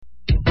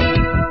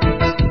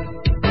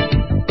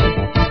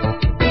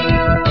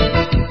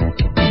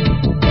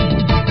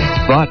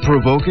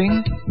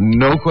Thought-provoking?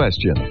 No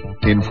question.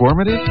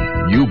 Informative?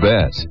 You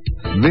bet.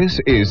 This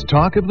is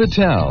Talk of the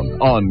Town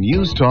on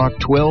News Talk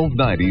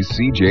 1290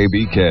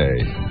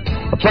 CJBK.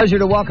 A pleasure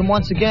to welcome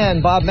once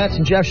again Bob Metz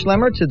and Jeff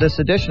Schlemmer to this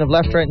edition of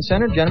Left, Right, and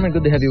Center. Gentlemen,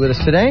 good to have you with us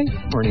today.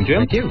 Morning, Jim.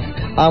 Thank you.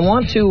 I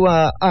want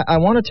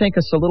to take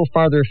us a little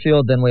farther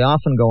afield than we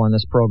often go on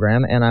this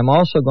program, and I'm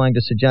also going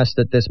to suggest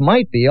that this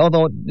might be,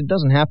 although it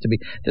doesn't have to be,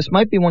 this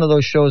might be one of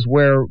those shows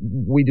where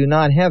we do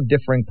not have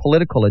differing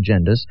political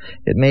agendas.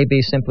 It may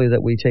be simply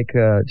that we take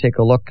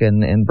a look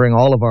and bring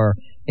all of our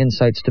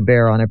insights to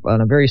bear on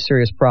a very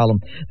serious problem.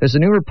 There's a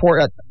new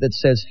report that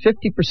says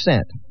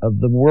 50% of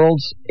the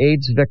world's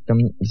AIDS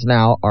victims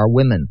now are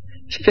women.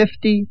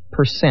 50%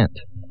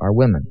 are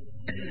women.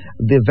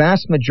 The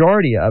vast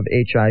majority of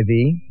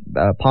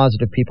HIV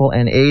positive people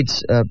and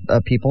AIDS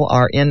people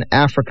are in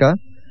Africa,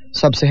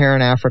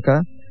 sub-Saharan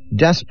Africa,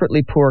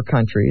 desperately poor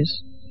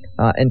countries.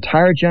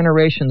 Entire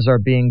generations are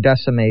being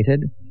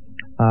decimated,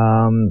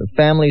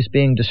 families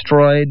being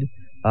destroyed,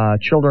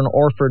 children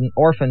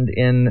orphaned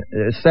in,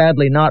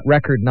 sadly, not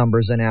record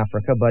numbers in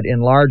Africa, but in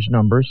large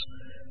numbers.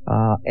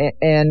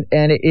 And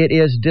it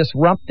is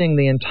disrupting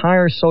the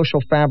entire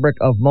social fabric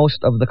of most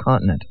of the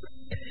continent.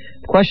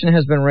 The question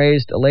has been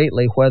raised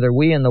lately whether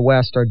we in the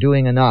West are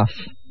doing enough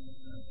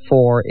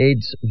for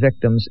AIDS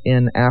victims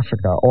in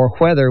Africa, or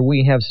whether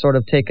we have sort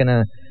of taken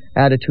an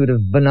attitude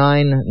of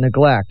benign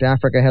neglect.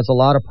 Africa has a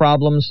lot of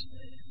problems.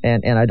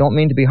 And I don't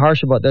mean to be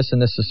harsh about this,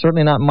 and this is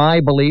certainly not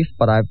my belief,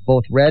 but I've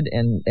both read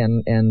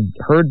and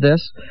heard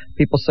this.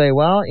 People say,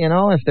 well, you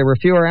know, if there were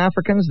fewer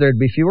Africans, there'd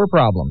be fewer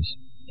problems.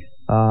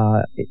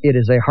 It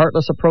is a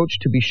heartless approach,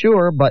 to be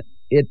sure, but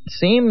it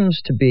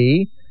seems to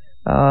be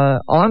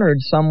honored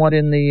somewhat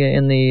in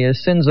the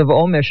sins of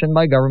omission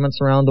by governments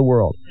around the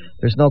world.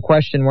 There's no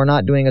question we're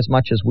not doing as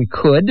much as we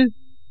could.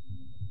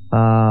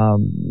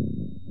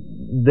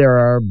 There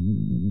are,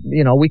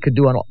 you know, we could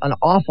do an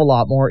awful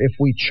lot more if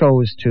we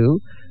chose to.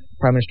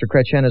 Prime Minister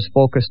Chrétien is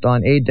focused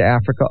on aid to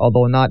Africa,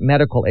 although not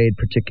medical aid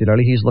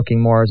particularly. He's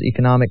looking more as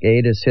economic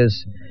aid as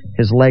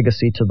his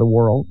legacy to the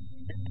world.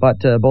 But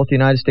both the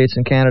United States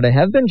and Canada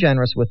have been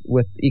generous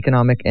with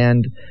economic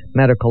and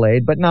medical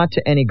aid, but not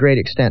to any great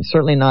extent.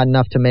 Certainly not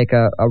enough to make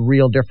a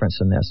real difference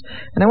in this.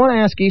 And I want to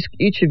ask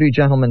each of you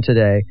gentlemen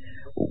today,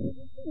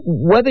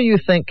 whether you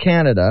think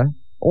Canada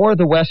or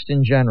the West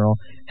in general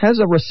has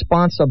a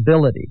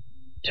responsibility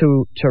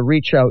to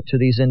reach out to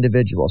these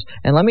individuals.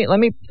 And let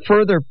me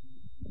further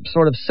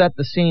sort of set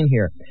the scene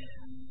here.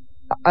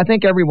 I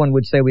think everyone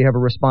would say we have a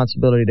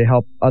responsibility to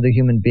help other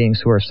human beings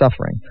who are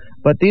suffering.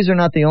 But these are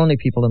not the only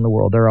people in the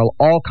world. There are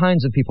all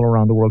kinds of people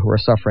around the world who are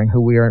suffering,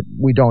 who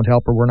we don't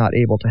help or we're not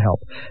able to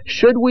help.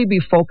 Should we be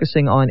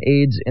focusing on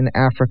AIDS in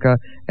Africa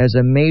as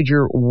a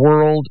major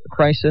world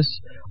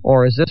crisis?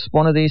 Or is this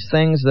one of these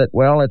things that,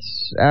 well,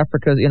 it's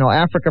Africa, you know,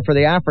 Africa for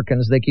the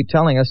Africans, they keep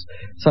telling us.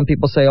 Some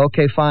people say,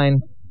 okay, fine,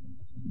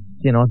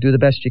 you know, do the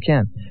best you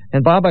can.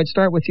 And Bob, I'd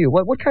start with you.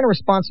 What kind of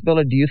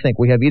responsibility do you think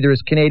we have, either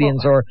as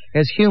Canadians or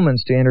as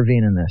humans, to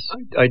intervene in this?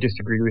 I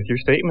disagree with your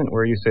statement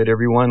where you said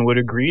everyone would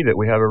agree that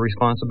we have a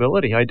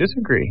responsibility. I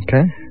disagree.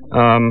 Okay.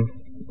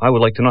 I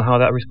would like to know how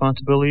that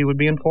responsibility would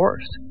be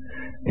enforced.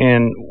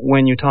 And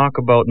when you talk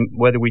about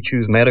whether we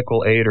choose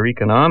medical aid or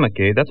economic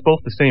aid, that's both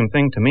the same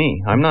thing to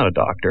me. I'm not a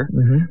doctor.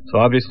 Mm-hmm. So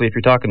obviously if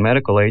you're talking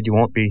medical aid, you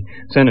won't be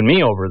sending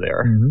me over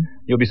there. Mm-hmm.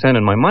 You'll be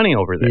sending my money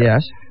over there.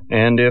 Yes.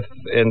 And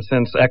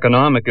since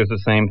economic is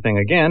the same thing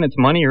again, it's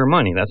money or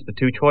money. That's the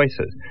two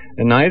choices.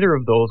 And neither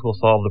of those will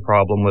solve the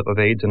problem of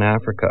AIDS in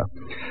Africa.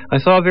 I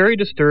saw a very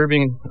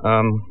disturbing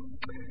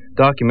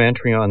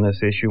documentary on this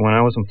issue when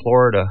I was in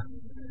Florida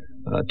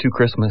 2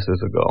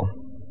 Christmases ago.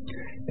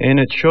 And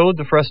it showed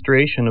the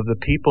frustration of the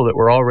people that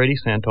were already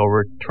sent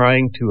over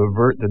trying to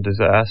avert the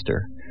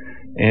disaster.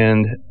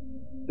 And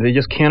they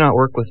just cannot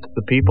work with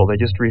the people. They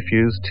just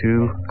refuse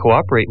to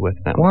cooperate with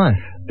them. Why?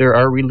 There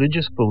are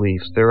religious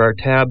beliefs. There are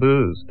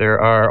taboos.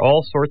 There are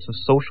all sorts of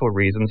social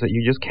reasons that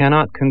you just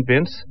cannot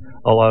convince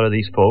a lot of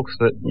these folks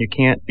that you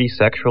can't be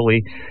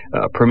sexually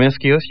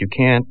promiscuous. You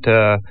can't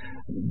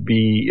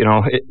be, you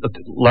know,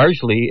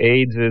 largely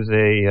AIDS is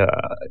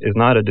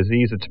not a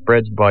disease that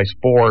spreads by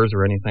spores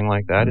or anything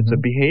like that. Mm-hmm. It's a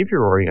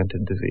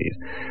behavior-oriented disease.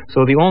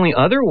 So the only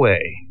other way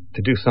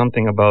to do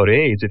something about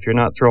AIDS, if you're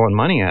not throwing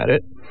money at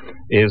it,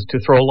 is to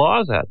throw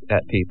laws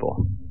at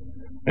people.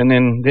 And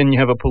then you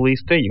have a police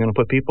state. You're going to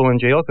put people in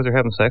jail because they're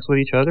having sex with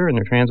each other and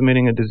they're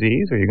transmitting a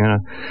disease, or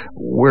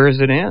where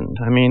does it end?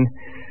 I mean,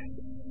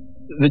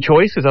 the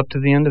choice is up to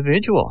the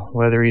individual,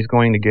 whether he's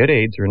going to get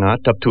AIDS or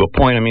not, up to a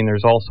point. I mean,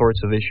 there's all sorts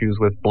of issues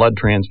with blood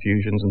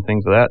transfusions and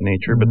things of that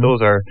nature, mm-hmm. but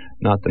those are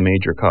not the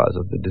major cause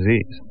of the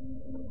disease.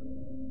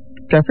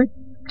 Jeffrey?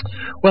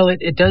 Well,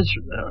 it does.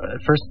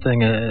 First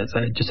thing, as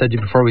I just said to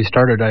you before we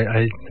started,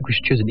 I think we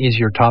should choose an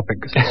easier topic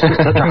because it's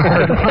just such a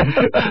hard one.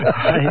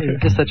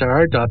 It's just such a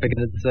hard topic,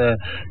 and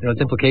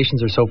its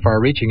implications are so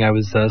far-reaching. I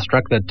was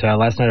struck that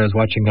last night I was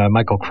watching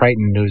Michael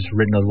Crichton, who's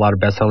written a lot of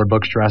bestseller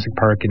books, Jurassic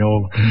Park,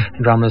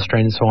 Andromeda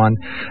Strain, and so on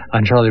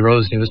Charlie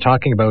Rose, and he was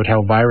talking about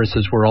how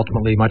viruses were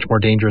ultimately much more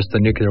dangerous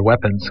than nuclear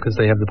weapons because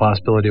they have the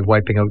possibility of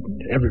wiping out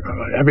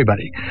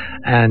everybody.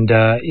 And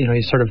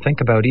you sort of think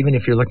about, even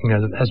if you're looking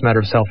at it as a matter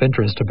of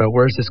self-interest, about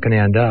where's this going to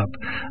end up.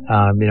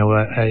 I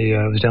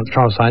was down at the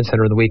Toronto Science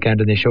Centre on the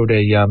weekend, and they showed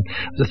it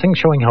was a thing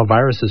showing how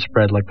viruses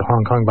spread, like the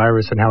Hong Kong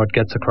virus, and how it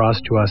gets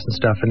across to us and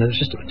stuff. And it's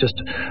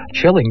just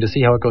chilling to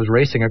see how it goes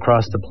racing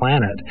across the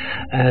planet.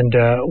 And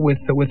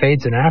with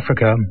AIDS in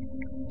Africa,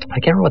 I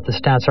can't remember what the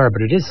stats are,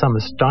 but it is some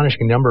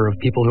astonishing number of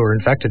people who are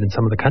infected in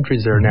some of the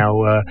countries there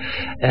now.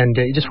 And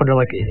you just wonder,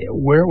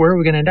 where are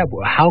we going to end up?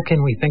 How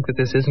can we think that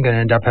this isn't going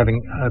to end up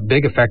having a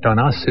big effect on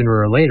us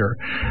sooner or later?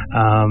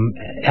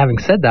 Having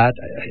said that,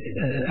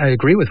 I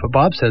agree with what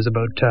Bob says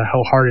about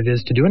how hard it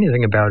is to do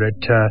anything about it.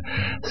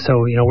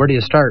 So, where do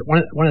you start? One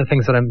of the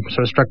things that I'm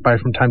sort of struck by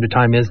from time to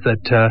time is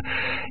that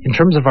in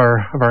terms of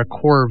our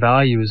core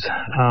values,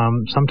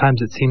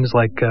 sometimes it seems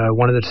like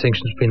one of the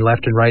distinctions between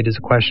left and right is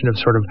a question of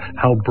sort of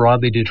how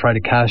broadly do you try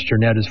to cast your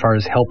net as far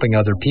as helping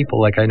other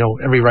people. Like, I know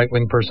every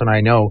right-wing person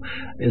I know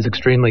is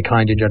extremely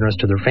kind and generous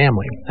to their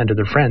family and to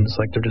their friends.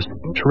 Like, they're just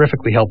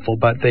terrifically helpful,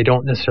 but they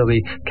don't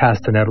necessarily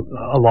cast the net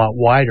a lot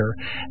wider.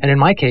 And in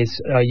my case,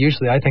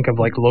 usually I think of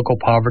local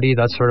poverty.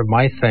 That's sort of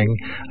my thing.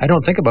 I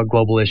don't think about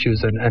global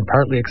issues, and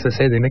partly because I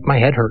say they make my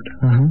head hurt.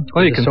 Mm-hmm.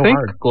 Well, you can think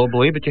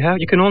globally, but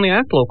you can only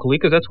act locally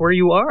because that's where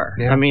you are.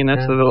 Yeah, I mean,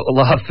 that's the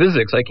law of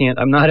physics.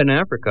 I'm not in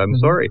Africa. I'm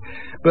sorry.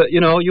 But,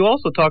 you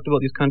also talked about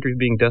these countries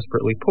being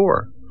desperately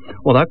poor.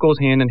 Well, that goes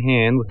hand in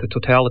hand with the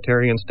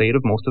totalitarian state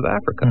of most of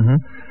Africa. Mm-hmm.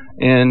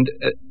 And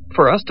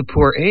for us to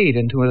pour aid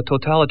into a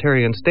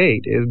totalitarian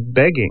state is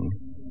begging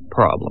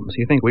problems.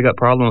 You think we got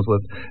problems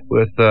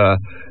with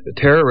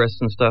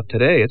terrorists and stuff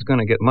today, it's going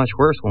to get much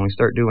worse when we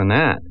start doing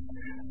that.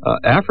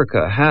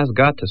 Africa has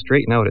got to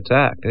straighten out its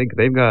act.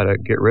 They've got to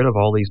get rid of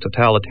all these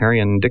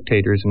totalitarian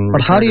dictators. But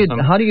how do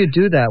you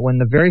do that when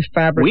the very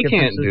fabric? We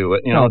can't do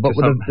it. But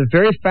the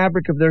very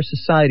fabric of their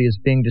society is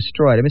being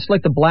destroyed. I mean, it's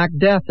like the Black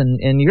Death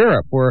in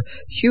Europe, where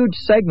huge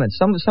segments,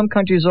 some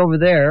countries over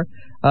there,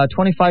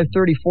 25,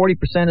 30,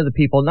 40% of the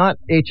people, not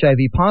HIV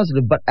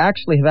positive, but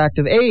actually have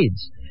active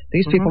AIDS.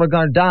 These people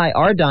are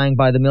dying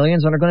by the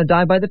millions, and are going to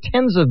die by the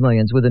tens of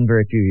millions within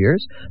very few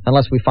years,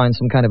 unless we find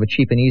some kind of a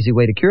cheap and easy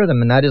way to cure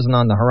them, and that isn't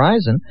on the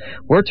horizon.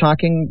 We're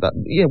talking,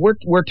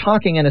 we're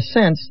talking in a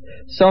sense,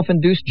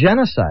 self-induced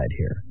genocide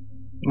here.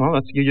 Well,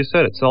 you just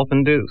said it,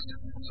 self-induced.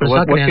 So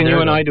what can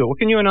you and I do? What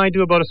can you and I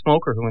do about a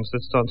smoker who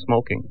insists on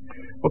smoking?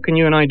 What can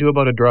you and I do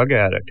about a drug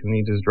addict who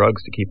needs his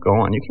drugs to keep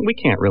going? We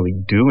can't really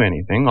do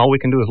anything. All we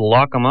can do is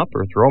lock them up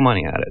or throw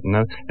money at it.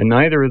 And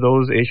neither of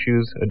those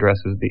issues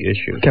addresses the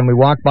issue. Can we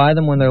walk by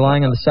them when they're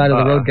lying on the side of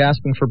the road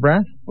gasping for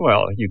breath?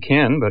 Well, you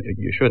can, but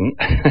you shouldn't.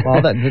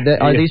 Well,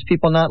 are these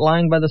people not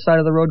lying by the side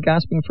of the road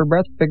gasping for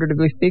breath,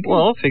 figuratively speaking?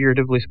 Well,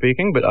 figuratively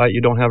speaking, but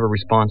you don't have a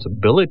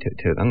responsibility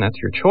to them. That's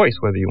your choice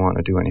whether you want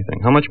to do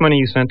anything. How much money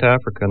you sent to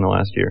Africa in the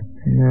last year?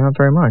 Not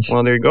very much.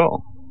 Well, there you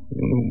go.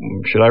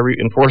 Should I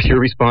enforce your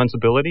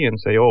responsibility and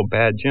say, oh,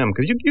 bad Jim?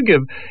 Because you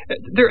give...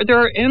 There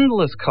are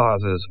endless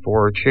causes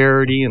for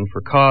charity and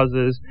for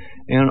causes,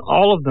 and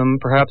all of them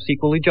perhaps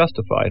equally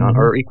justified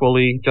or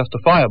equally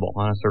justifiable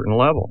on a certain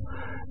level.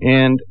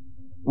 And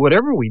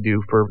whatever we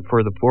do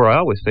for the poor, I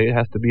always say it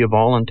has to be a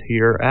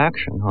volunteer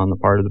action on the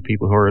part of the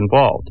people who are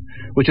involved,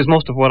 which is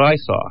most of what I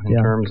saw in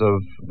terms of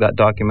that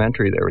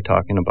documentary they were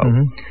talking about.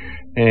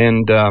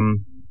 And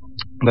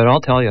but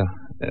I'll tell you,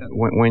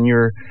 when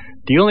you're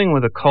dealing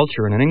with a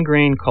culture, and an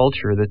ingrained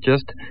culture that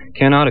just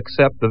cannot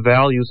accept the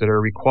values that are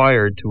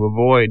required to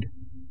avoid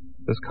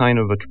this kind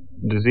of a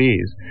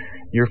disease,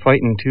 you're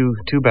fighting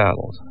two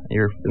battles.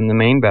 And the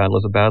main battle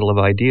is a battle of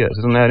ideas.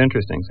 Isn't that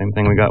interesting? Same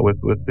thing we got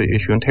with the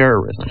issue in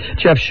terrorism.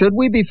 Jeff, should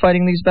we be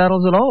fighting these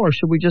battles at all, or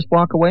should we just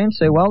walk away and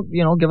say, well,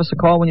 give us a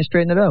call when you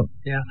straighten it out?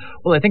 Yeah.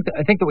 Well, I think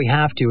that we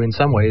have to in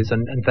some ways,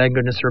 and thank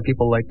goodness there are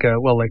people like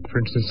for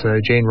instance,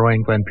 Jane Roy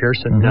and Glenn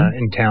Pearson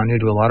in town who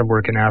do a lot of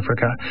work in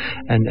Africa,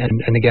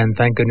 and again,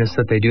 thank goodness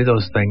that they do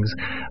those things,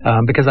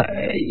 because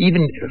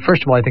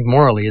first of all, I think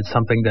morally it's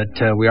something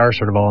that we are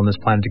sort of all on this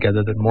planet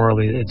together, that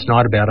morally it's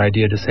not a bad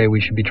idea to say we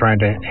should be trying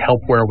to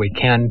help where we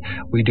can.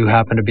 We do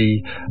happen to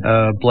be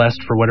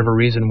blessed for whatever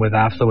reason with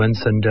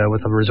affluence and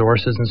with the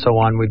resources and so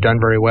on. We've done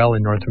very well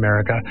in North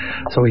America,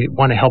 so we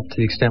want to help to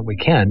the extent we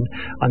can.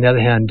 On the other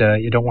hand,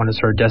 you don't want to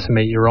sort of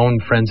decimate your own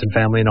friends and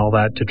family and all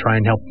that to try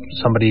and help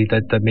somebody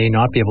that may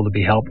not be able to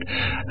be helped.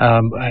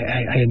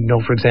 I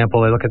know, for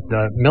example, I look at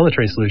the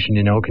military solution.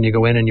 Can you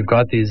go in and you've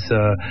got these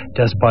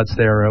despots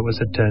there? Was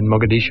it in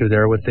Mogadishu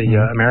there with the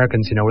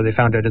Americans? Where they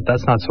found out that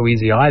that's not so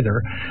easy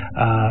either.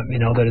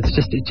 That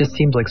it just just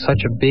seems like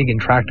such a big,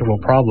 intractable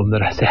problem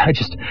that I say I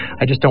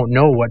just don't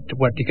know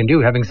what you can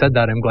do. Having said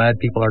that, I'm glad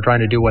people are trying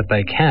to do what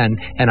they can,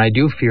 and I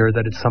do fear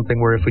that it's something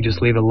where if we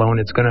just leave it alone,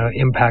 it's going to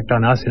impact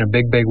on us in a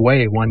big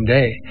way one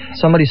day.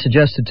 Somebody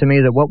suggested to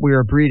me that what we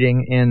are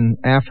breeding in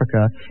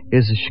Africa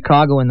is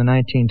Chicago in the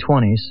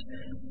 1920s,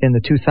 in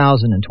the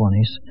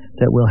 2020s,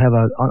 that we'll have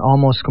an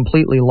almost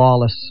completely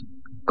lawless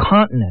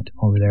continent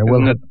over there.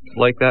 Isn't it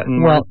like that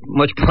in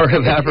much part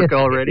of Africa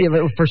already?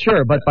 Yeah, for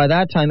sure, but by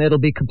that time it'll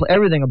be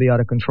everything will be out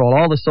of control.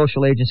 All the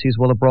social agencies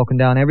will have broken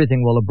down.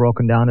 Everything will have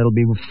broken down. It'll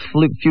be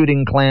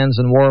feuding clans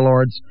and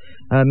warlords,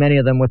 many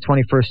of them with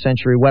 21st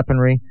century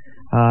weaponry.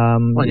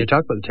 When you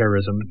talk about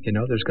terrorism,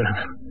 there's going to...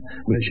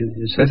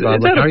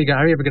 how are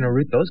you ever going to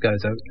root those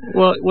guys out?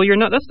 Well, you're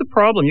not. That's the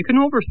problem. You can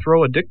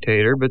overthrow a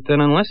dictator, but then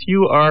unless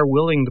you are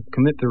willing to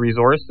commit the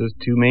resources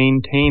to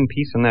maintain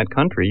peace in that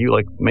country, you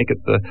make it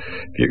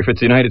if it's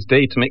the United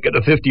States, make it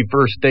a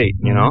 51st state.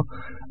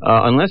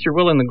 Unless you're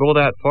willing to go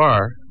that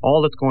far,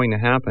 all that's going to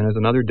happen is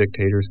another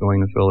dictator is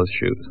going to fill his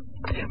shoes.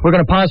 We're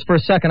going to pause for a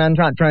second. I'm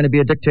not trying to be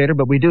a dictator,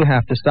 but we do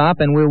have to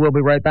stop, and we will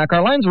be right back.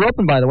 Our lines are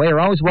open, by the way.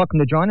 You're always welcome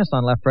to join us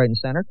on Left, Right, and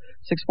Center.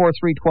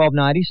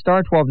 643-1290,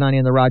 star 1290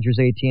 on the Rogers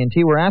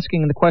AT&T. We're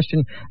asking the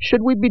question,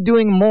 should we be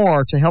doing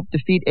more to help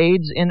defeat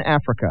AIDS in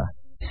Africa?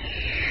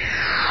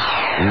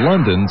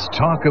 London's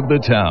Talk of the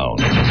Town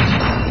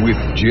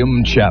with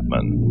Jim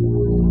Chapman.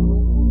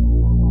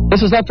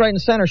 This is Left, Right, and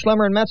Center.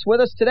 Schlemmer and Metz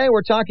with us. Today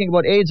we're talking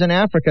about AIDS in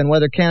Africa and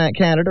whether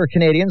Canada or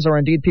Canadians or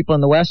indeed people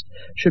in the West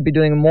should be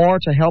doing more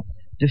to help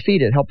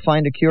defeat it, help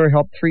find a cure,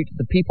 help treat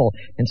the people.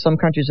 In some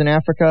countries in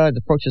Africa, it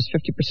approaches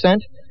 50%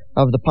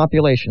 of the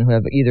population who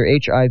have either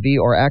HIV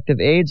or active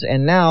AIDS,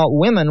 and now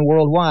women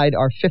worldwide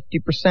are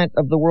 50%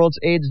 of the world's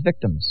AIDS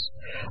victims.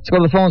 Let's go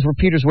to the phones where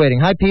Peter's waiting.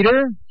 Hi,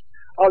 Peter.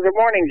 Oh, good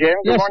morning, Jim.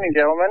 Yes. Good morning,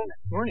 gentlemen.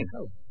 Good morning.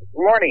 Good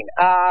morning.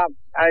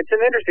 It's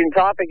an interesting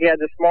topic you had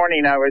this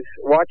morning. I was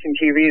watching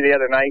TV the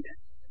other night,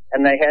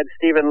 and they had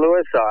Stephen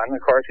Lewis on.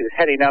 Of course, he's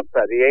heading up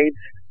the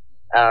AIDS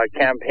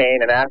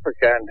campaign in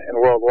Africa and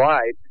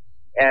worldwide,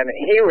 and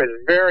he was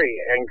very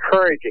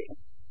encouraging.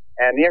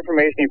 And the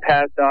information he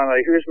passed on,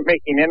 he was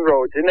making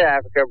inroads into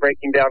Africa,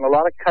 breaking down a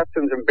lot of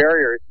customs and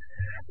barriers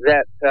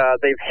that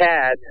they've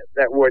had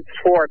that would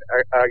thwart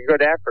a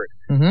good effort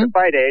to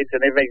fight AIDS, and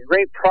they've made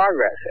great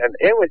progress. And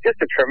it was just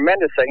a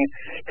tremendous thing.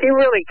 He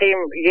really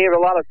gave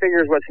a lot of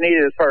figures what's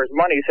needed as far as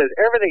money. He says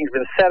everything's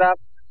been set up,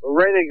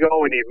 we're ready to go,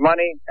 we need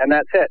money, and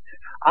that's it.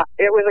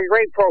 It was a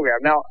great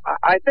program. Now,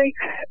 I think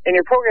in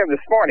your program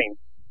this morning,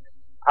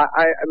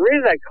 the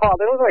reason I called,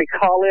 I don't really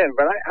call in,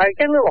 but I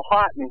get a little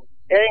hot and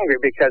angry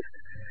because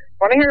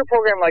when I hear a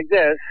program like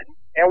this,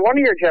 and one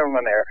of your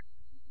gentlemen there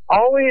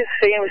always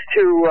seems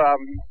to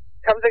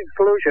come to the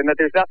conclusion that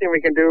there's nothing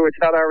we can do, it's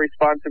not our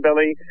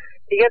responsibility.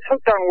 He gets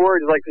hooked on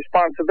words like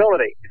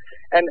responsibility.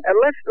 And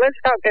let's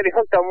stop getting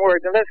hooked on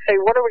words and let's say,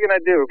 what are we going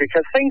to do?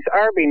 Because things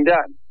are being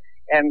done.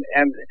 And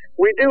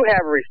we do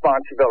have a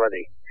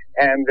responsibility.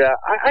 And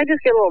I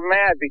just get a little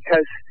mad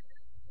because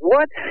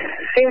what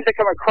seems to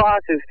come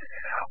across is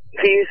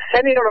he's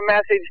sending out a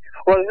message,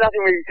 well, there's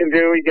nothing we can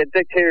do. You get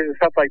dictators and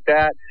stuff like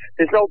that.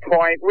 There's no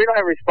point. We don't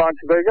have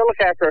responsibility. We'll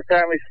look after our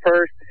families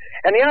first.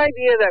 And the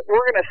idea that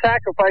we're going to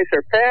sacrifice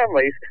our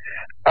families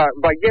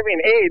by giving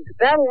AIDS,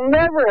 that'll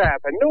never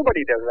happen.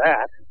 Nobody does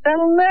that.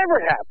 That'll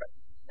never happen.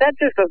 That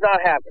just does not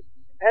happen.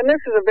 And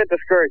this is a bit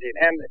discouraging.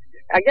 And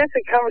I guess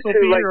it comes to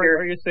Peter, like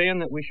your... Are you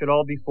saying that we should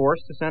all be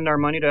forced to send our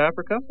money to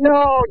Africa?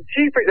 No,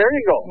 jeepers, there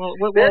you go.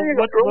 Well, there you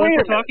go. Wait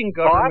a talking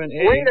government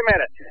aid. Wait a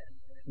minute.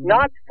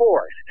 Not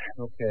forced.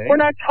 Okay. We're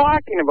not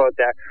talking about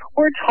that.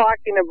 We're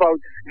talking about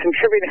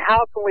contributing. How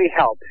can we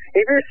help?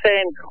 If you're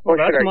saying, well,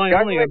 that's my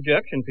only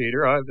objection,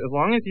 Peter. As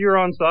long as you're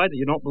on side that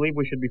you don't believe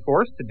we should be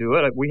forced to do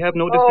it, we have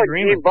no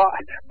disagreement. Gee,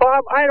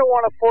 Bob, I don't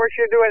want to force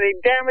you to do anything.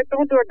 Damn it,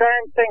 don't do a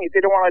darn thing if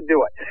you don't want to do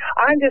it.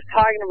 I'm just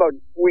talking about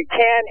we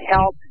can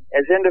help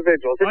as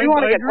individuals. If you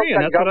want to get hooked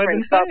on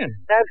government stuff,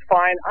 that's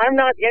fine. I'm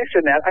not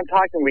interested in that. I'm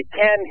talking we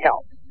can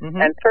help.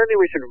 And certainly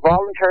we should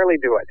voluntarily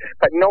do it.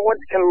 But no one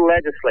can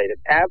legislate it.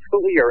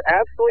 Absolutely, you're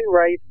absolutely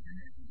right.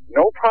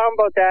 No problem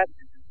about that.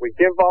 We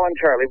give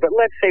voluntarily. But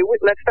let's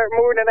start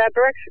moving in that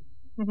direction.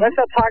 Let's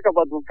not talk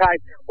about the fact,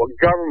 well,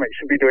 government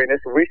should be doing this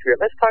and we should be.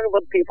 Let's talk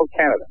about the people of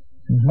Canada.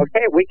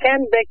 Okay? We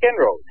can make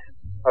inroads.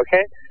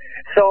 Okay?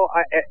 So,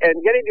 and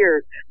getting to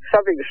your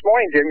subject this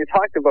morning, Jim, you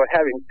talked about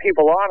having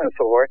people on and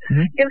so forth.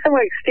 Get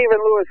someone like Stephen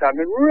Lewis on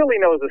who really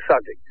knows the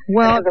subject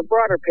and has a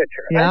broader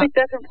picture. Yeah, I think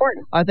that's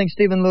important. I think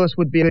Stephen Lewis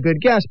would be a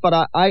good guest, but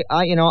I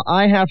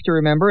have to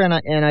remember, and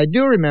I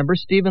do remember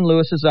Stephen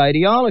Lewis's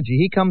ideology.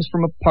 He comes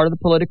from a part of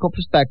the political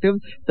perspective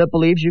that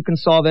believes you can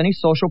solve any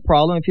social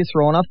problem if you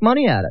throw enough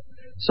money at it.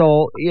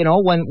 So,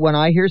 when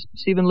I hear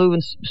Stephen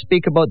Lewis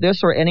speak about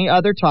this or any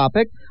other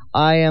topic,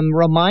 I am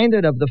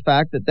reminded of the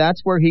fact that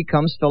that's where he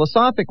comes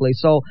philosophically.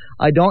 So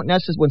I don't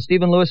necessarily, when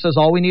Stephen Lewis says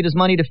all we need is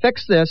money to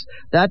fix this,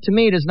 that to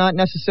me does not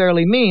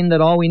necessarily mean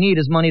that all we need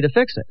is money to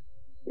fix it.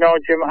 No,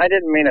 Jim, I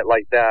didn't mean it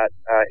like that.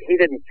 He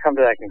didn't come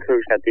to that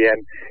conclusion at the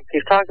end.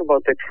 He's talked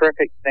about the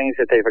terrific things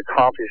that they've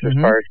accomplished as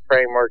far as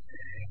framework.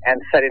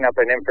 and setting up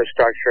an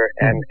infrastructure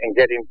and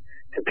getting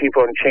to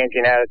people and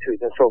changing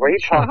attitudes and so forth.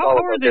 How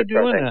are they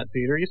doing that,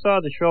 Peter? You saw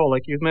the show.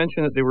 Like you've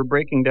mentioned that they were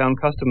breaking down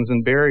customs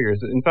and barriers.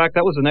 In fact,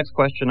 that was the next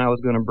question I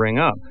was going to bring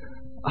up.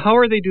 How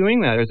are they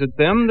doing that? Is it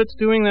them that's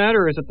doing that,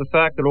 or is it the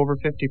fact that over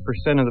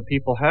 50% of the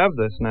people have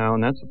this now,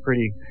 and that's a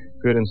pretty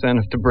good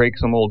incentive to break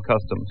some old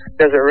customs?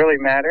 Does it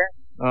really matter?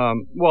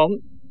 Well,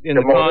 in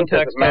the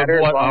context of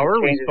what our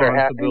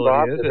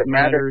responsibility is, it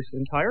matters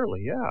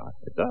entirely. Yeah,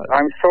 it does.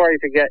 I'm sorry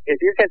if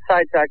you get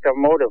sidetracked on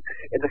motive.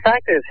 The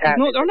fact that it's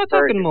happening. No, I'm not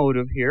talking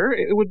motive here.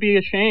 It would be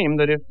a shame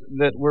that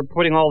that we're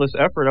putting all this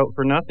effort out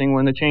for nothing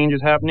when the change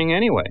is happening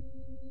anyway.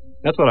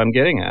 That's what I'm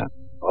getting at.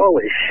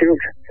 Holy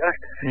shoot!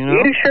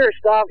 You sure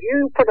stop?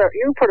 You put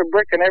a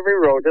brick in every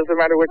road. Doesn't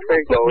matter which way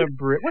it goes.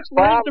 What's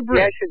wrong with the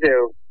brick? Yes, you do.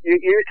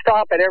 You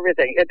stop at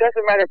everything. It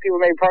doesn't matter if people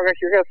make progress.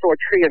 You're going to throw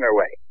a tree in their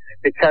way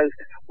because,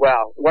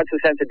 well, what's the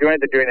sense of doing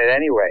it? They're doing it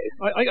anyways.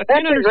 I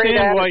can't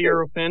understand why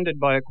you're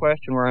offended by a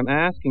question where I'm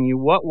asking you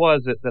what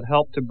was it that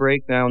helped to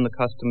break down the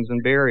customs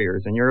and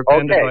barriers, and you're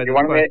offended by the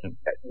question.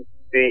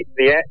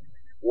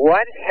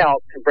 What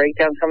helped to break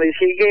down some of these?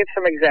 He gave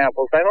some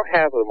examples. I don't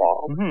have them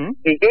all. Mm-hmm.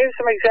 He gave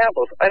some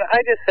examples. And I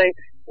just say,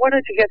 why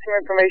don't you get some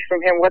information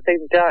from him, what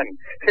they've done?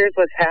 Here's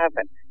what's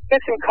happened.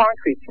 Get some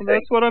concrete things.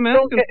 That's what I'm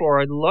asking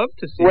for. I'd love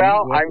to see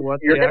what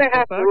you're going to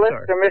have to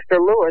listen to Mr.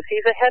 Lewis.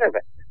 He's ahead of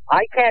it.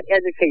 I can't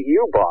educate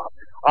you, Bob,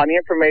 on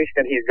the information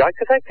that he's got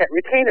because I can't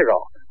retain it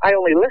all. I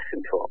only listen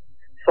to him.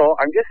 So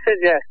I'm just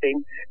suggesting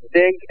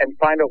dig and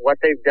find out what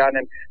they've done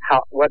and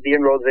what the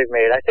inroads they've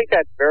made. I think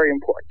that's very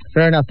important.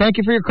 Fair enough. Thank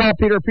you for your call,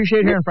 Peter.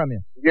 Appreciate hearing from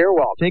you. You're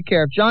welcome. Take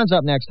care. John's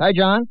up next. Hi,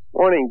 John.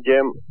 Morning,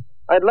 Jim.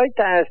 I'd like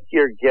to ask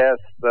your guests,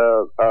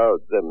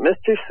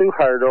 Mr.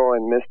 Suharto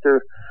and Mr.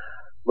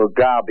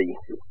 Mugabe.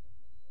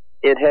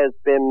 It has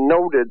been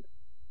noted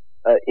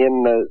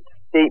in the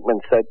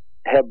statements that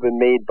have been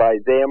made by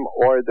them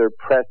or their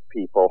press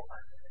people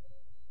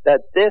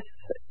that this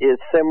is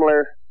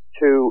similar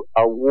to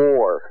a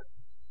war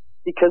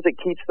because it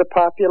keeps the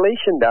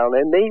population down,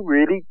 and they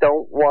really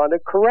don't want to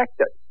correct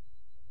it.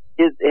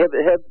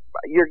 Have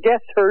your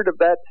guests heard of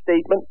that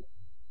statement?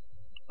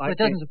 It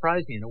doesn't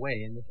surprise me in a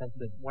way, in the sense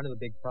that one of the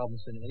big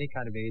problems in any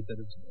kind of aid that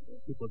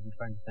people have been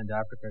trying to send to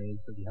Africa is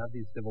that you have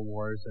these civil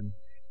wars, and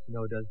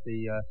does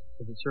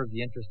it serve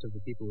the interest of the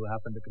people who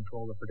happen to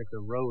control a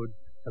particular road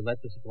to let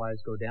the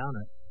supplies go down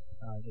it?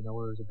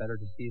 Or is it better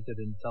to seize it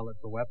and sell it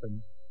for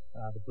weapons?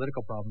 The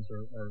political problems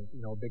are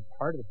a big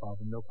part of the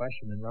problem, no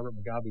question. And Robert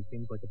Mugabe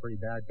seems like a pretty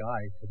bad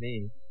guy to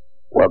me.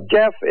 Well,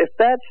 Jeff, if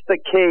that's the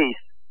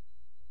case,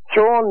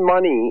 throwing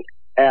money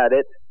at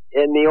it,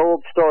 in the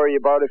old story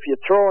about if you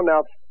throw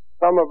enough,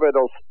 some of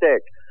it'll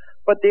stick.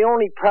 But the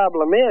only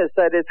problem is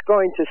that it's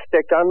going to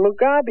stick on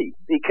Mugabe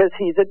because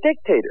he's a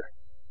dictator.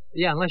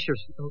 Yeah,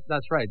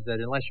 that's right,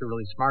 that unless you're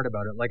really smart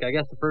about it. Like, I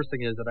guess the first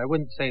thing is that I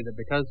wouldn't say that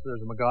because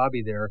there's a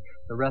Mugabe there,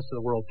 the rest of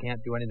the world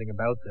can't do anything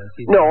about this.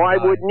 No, I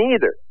wouldn't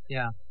either.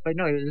 Yeah, but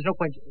no, there's no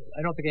point.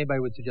 I don't think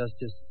anybody would suggest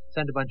just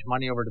send a bunch of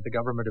money over to the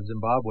government of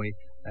Zimbabwe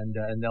and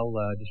they'll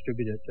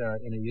distribute it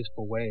in a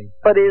useful way.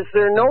 But is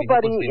there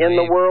nobody in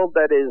the world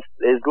that is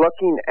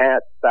looking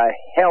at the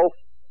health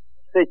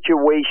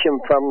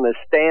situation from the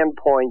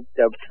standpoint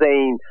of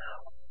saying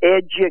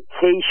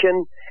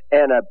education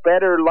and a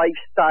better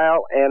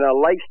lifestyle and a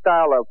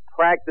lifestyle of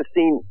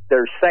practicing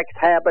their sex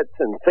habits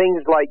and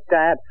things like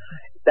that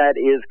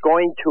is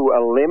going to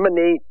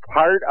eliminate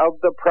part of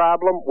the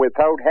problem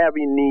without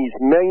having these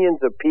millions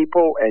of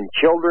people and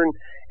children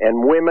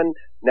and women?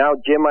 Now,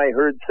 Jim, I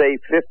heard say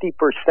 50%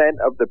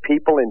 of the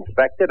people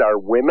infected are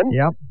women.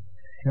 Yep.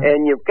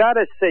 And you've got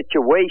a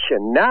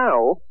situation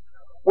now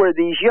where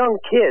these young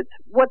kids,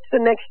 what's the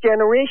next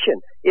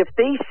generation? If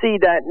they see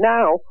that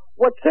now,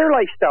 what's their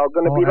lifestyle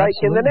going to be like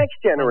in the next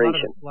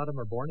generation? A lot of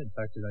them are born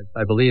infected,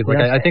 I believe. Like,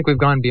 yes. I think we've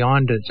gone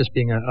beyond it just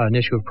being an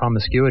issue of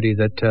promiscuity,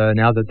 that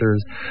now that there's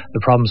the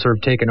problem sort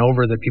of taken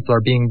over, that people are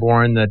being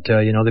born, that,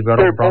 they've got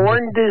all the problems.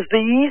 Born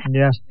disease?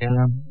 Yes.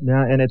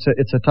 Yeah, and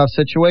it's a tough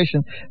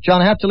situation.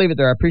 John, I have to leave it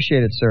there. I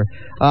appreciate it, sir.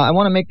 I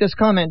want to make this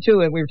comment, too.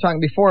 We were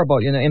talking before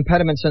about,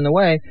 impediments in the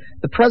way.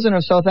 The president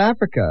of South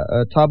Africa,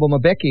 Thabo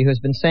Mbeki, has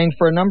been saying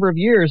for a number of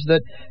years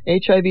that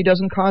HIV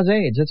doesn't cause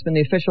AIDS. It's been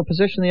the official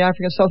position of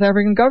the South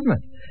African government.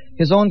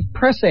 His own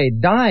press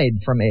aide died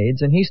from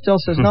AIDS, and he still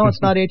says, no,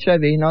 it's not HIV.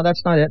 No,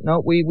 that's not it.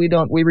 No, we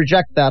don't. We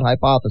reject that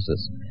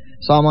hypothesis.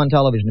 Saw him on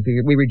television.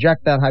 We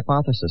reject that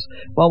hypothesis.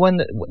 Well, when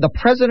the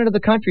president of the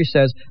country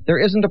says there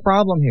isn't a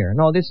problem here,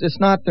 no, it's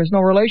not. There's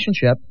no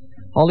relationship.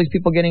 All these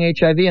people getting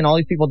HIV and all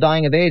these people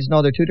dying of AIDS,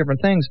 no, they're two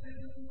different things.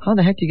 How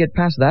the heck do you get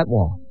past that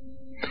wall?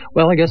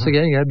 Well, I guess,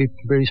 again, you got to be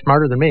pretty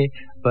smarter than me.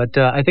 But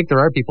I think there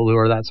are people who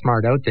are that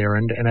smart out there,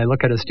 and I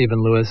look at a Stephen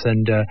Lewis,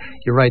 and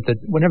you're right that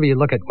whenever you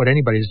look at what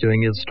anybody's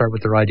doing, you'll start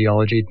with their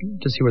ideology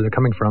to see where they're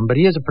coming from. But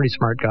he is a pretty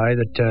smart guy.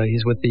 That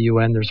he's with the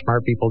UN. There's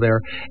smart people there,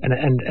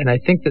 and I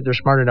think that they're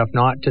smart enough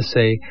not to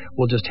say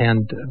we'll just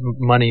hand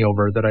money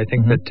over. That I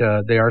think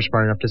that they are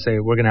smart enough to say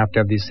we're going to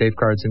have these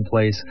safeguards in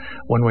place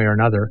one way or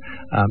another.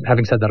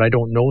 Having said that, I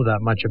don't know that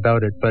much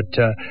about it, but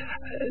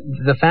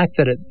the fact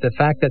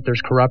that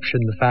there's corruption,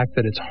 the fact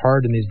that it's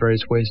hard in these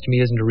various ways, to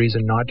me isn't a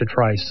reason not to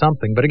try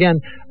something. But again,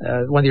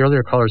 one of the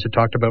earlier callers had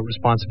talked about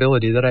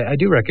responsibility, that I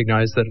do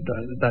recognize that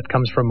that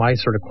comes from my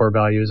sort of core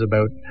values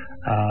about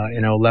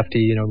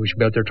lefty, we should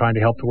be out there trying to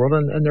help the world,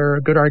 and there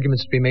are good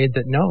arguments to be made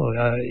that no,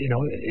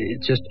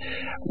 it's just,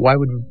 why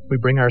would we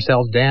bring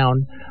ourselves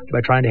down by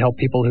trying to help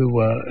people who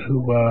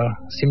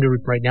seem to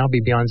right now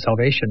be beyond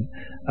salvation?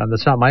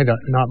 That's not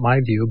my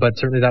view, but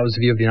certainly that was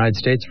the view of the United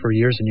States for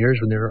years and years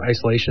when they were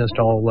isolationist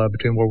all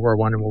between World War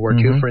I and World War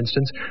II, for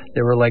instance.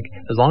 They were like,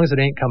 as long as it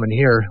ain't coming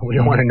here, we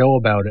don't want to know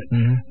about it.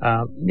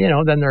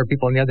 Then there are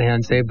people on the other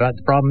hand say, but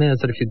the problem is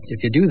that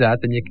if you do that,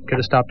 then you could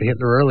have stopped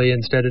Hitler early.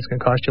 Instead, it's going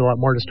to cost you a lot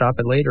more to stop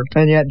it later.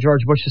 And yet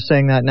George Bush is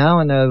saying that now,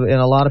 and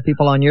a lot of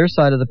people on your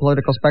side of the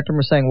political spectrum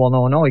are saying, well,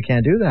 no, he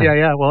can't do that.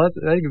 Yeah. Well,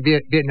 I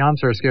think Vietnam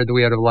sort of scared the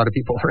way out of a lot of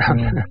people around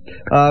there.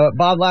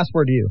 Bob, last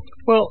word to you.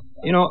 Well,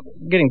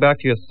 getting back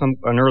to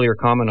an earlier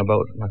comment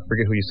about, I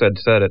forget who you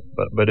said it,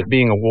 but it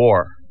being a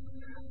war.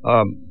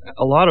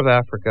 A lot of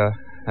Africa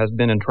has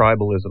been in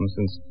tribalism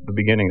since the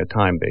beginning of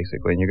time,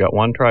 basically, and you got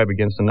one tribe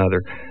against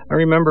another. I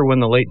remember when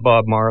the late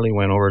Bob Marley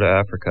went over to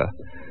Africa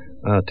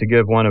to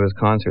give one of his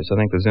concerts, I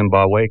think the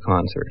Zimbabwe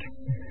concert.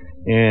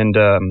 And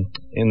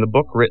in the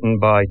book written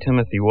by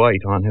Timothy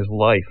White on his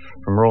life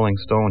from Rolling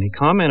Stone, he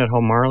commented how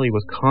Marley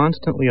was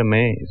constantly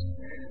amazed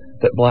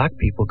that black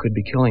people could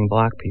be killing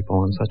black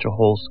people in such a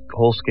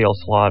whole-scale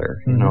slaughter.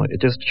 It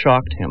just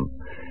shocked him,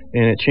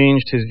 and it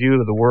changed his view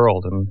of the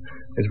world and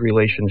his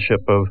relationship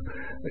of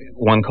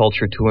one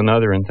culture to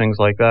another and things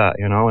like that.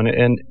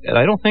 And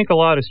I don't think a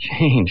lot has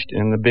changed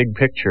in the big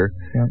picture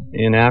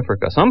in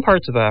Africa. Some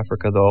parts of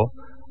Africa, though,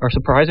 are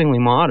surprisingly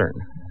modern.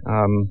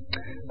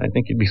 I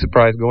think you'd be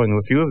surprised going to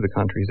a few of the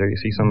countries there. You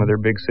see some of their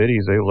big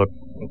cities, they look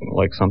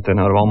like something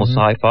out of almost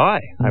sci-fi.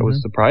 I was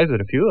surprised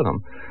at a few of them.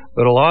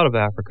 But a lot of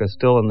Africa is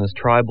still in this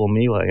tribal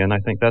melee, and I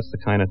think that's the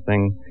kind of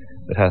thing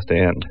that has to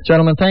end.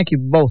 Gentlemen, thank you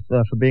both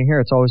for being here.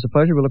 It's always a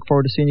pleasure. We look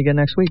forward to seeing you again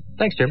next week.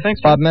 Thanks, Jim.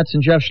 Bob Metz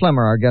and Jeff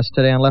Schlemmer, our guests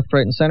today on Left,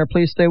 Right, and Center.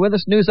 Please stay with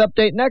us. News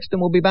update next,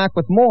 and we'll be back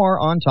with more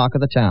on Talk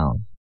of the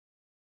Town.